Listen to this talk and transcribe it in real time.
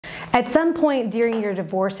At some point during your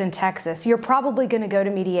divorce in Texas, you're probably going to go to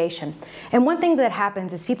mediation. And one thing that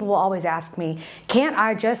happens is people will always ask me, can't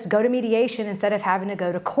I just go to mediation instead of having to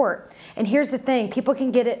go to court? And here's the thing, people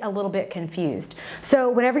can get it a little bit confused. So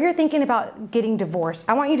whenever you're thinking about getting divorced,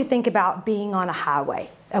 I want you to think about being on a highway,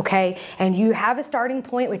 okay? And you have a starting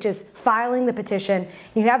point, which is filing the petition.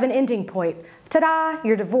 You have an ending point. Ta-da,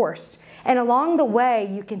 you're divorced. And along the way,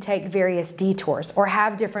 you can take various detours or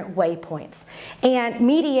have different waypoints. And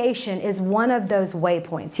mediation is one of those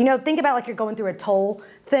waypoints. You know, think about like you're going through a toll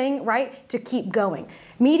thing, right? To keep going.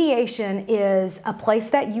 Mediation is a place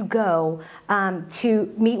that you go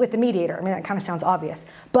to meet with the mediator. I mean, that kind of sounds obvious.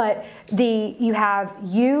 But you have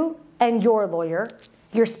you and your lawyer,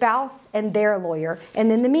 your spouse and their lawyer,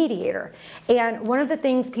 and then the mediator. And one of the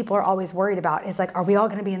things people are always worried about is like, are we all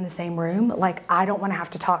gonna be in the same room? Like, I don't wanna have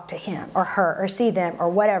to talk to him or her or see them or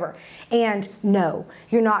whatever. And no,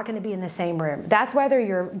 you're not gonna be in the same room. That's whether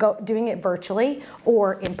you're doing it virtually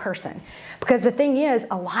or in person. Because the thing is,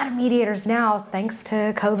 a lot of mediators now, thanks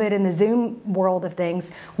to COVID and the Zoom world of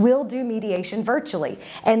things, will do mediation virtually.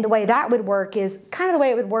 And the way that would work is kind of the way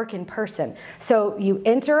it would work in person. So you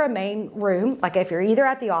enter a main room, like if you're either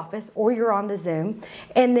at the office or you're on the Zoom,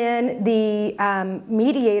 and then the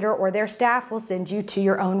mediator or their staff will send you to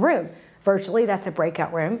your own room. Virtually, that's a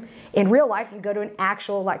breakout room. In real life, you go to an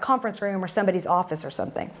actual like conference room or somebody's office or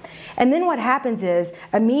something. And then what happens is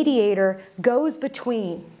a mediator goes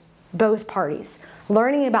between both parties,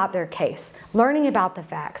 learning about their case, learning about the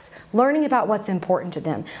facts, learning about what's important to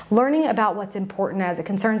them, learning about what's important as it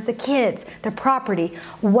concerns the kids, the property,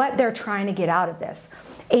 what they're trying to get out of this.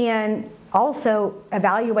 And also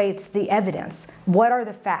evaluates the evidence. What are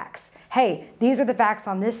the facts? Hey, these are the facts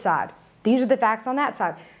on this side. These are the facts on that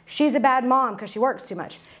side. She's a bad mom because she works too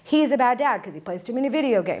much. He's a bad dad because he plays too many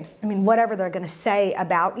video games. I mean, whatever they're going to say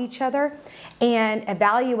about each other, and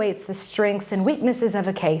evaluates the strengths and weaknesses of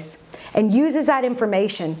a case and uses that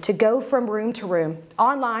information to go from room to room,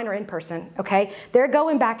 online or in person, okay? They're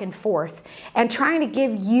going back and forth and trying to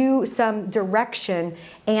give you some direction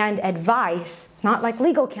and advice, not like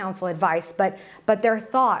legal counsel advice, but their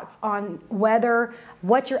thoughts on whether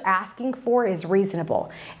what you're asking for is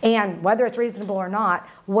reasonable, and whether it's reasonable or not,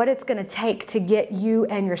 what it's going to take to get you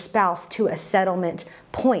and your spouse to a settlement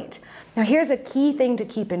point. Now, here's a key thing to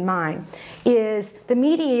keep in mind is the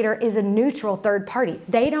mediator is a neutral third party.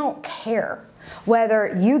 They don't care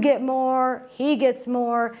whether you get more, he gets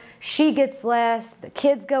more, she gets less, the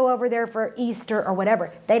kids go over there for Easter or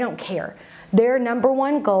whatever. They don't care. Their number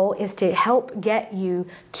one goal is to help get you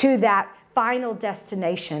to that final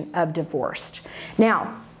destination of divorced.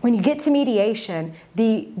 Now, when you get to mediation,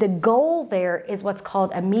 the goal there is what's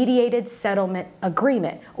called a Mediated Settlement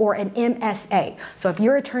Agreement, or an MSA. So if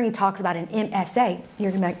your attorney talks about an MSA,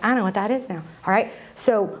 you're gonna be like, I know what that is now, all right?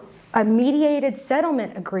 So a Mediated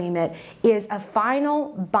Settlement Agreement is a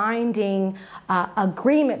final binding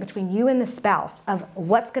agreement between you and the spouse of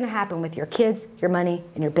what's gonna happen with your kids, your money,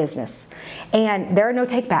 and your business. And there are no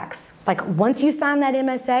takebacks. Like once you sign that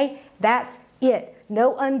MSA, that's it.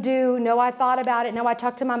 No undo, no I thought about it, no I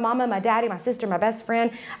talked to my mama, my daddy, my sister, my best friend.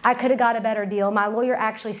 I could have got a better deal. My lawyer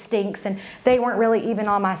actually stinks and they weren't really even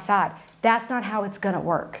on my side. That's not how it's gonna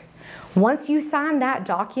work. Once you sign that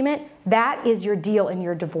document, that is your deal in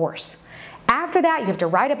your divorce. After that, you have to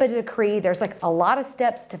write up a decree. There's like a lot of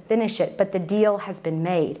steps to finish it, but the deal has been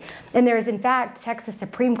made. And there is, in fact, Texas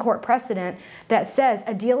Supreme Court precedent that says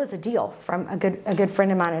a deal is a deal, from a good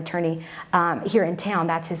friend of mine, an attorney here in town.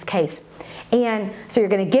 That's his case. And so you're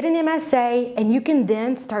going to get an MSA, and you can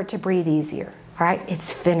then start to breathe easier. All right,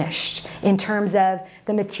 it's finished in terms of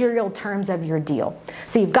the material terms of your deal.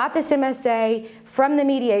 So you've got this MSA from the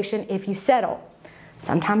mediation if you settle.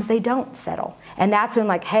 Sometimes they don't settle. And that's when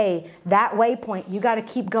like, hey, that waypoint, you got to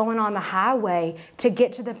keep going on the highway to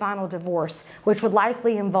get to the final divorce, which would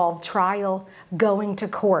likely involve trial, going to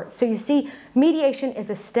court. So you see, mediation is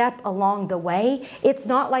a step along the way. It's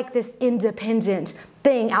not like this independent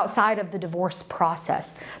thing outside of the divorce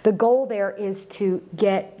process. The goal there is to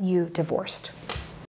get you divorced.